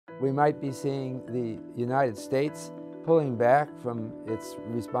We might be seeing the United States pulling back from its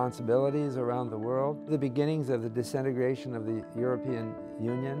responsibilities around the world, the beginnings of the disintegration of the European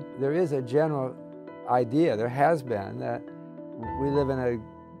Union. There is a general idea, there has been, that we live in a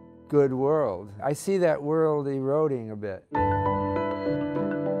good world. I see that world eroding a bit.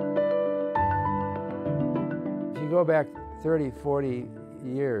 If you go back 30, 40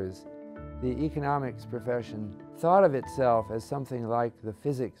 years, the economics profession thought of itself as something like the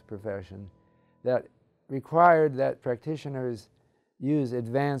physics profession that required that practitioners use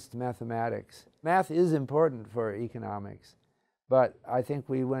advanced mathematics. Math is important for economics, but I think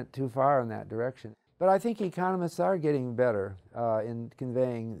we went too far in that direction. But I think economists are getting better in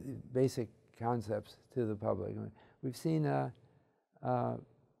conveying basic concepts to the public. We've seen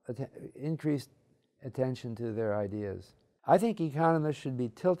increased attention to their ideas. I think economists should be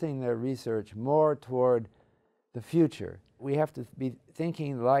tilting their research more toward the future. We have to be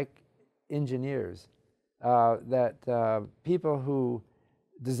thinking like engineers, that people who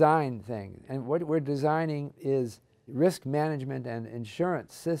design things, and what we're designing is risk management and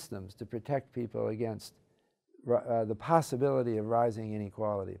insurance systems to protect people against the possibility of rising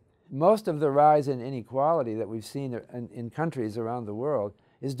inequality. Most of the rise in inequality that we've seen in countries around the world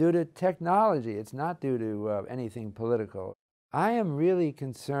is due to technology. It's not due to anything political. I am really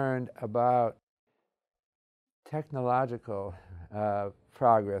concerned about technological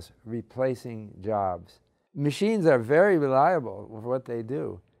progress replacing jobs. Machines are very reliable for what they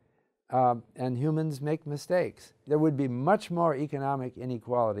do, and humans make mistakes. There would be much more economic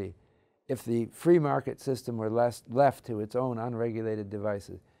inequality if the free market system were left to its own unregulated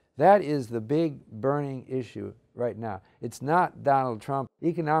devices. That is the big burning issue right now. It's not Donald Trump.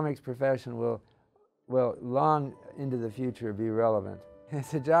 Economics profession will long into the future be relevant.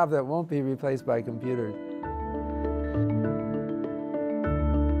 It's a job that won't be replaced by computers.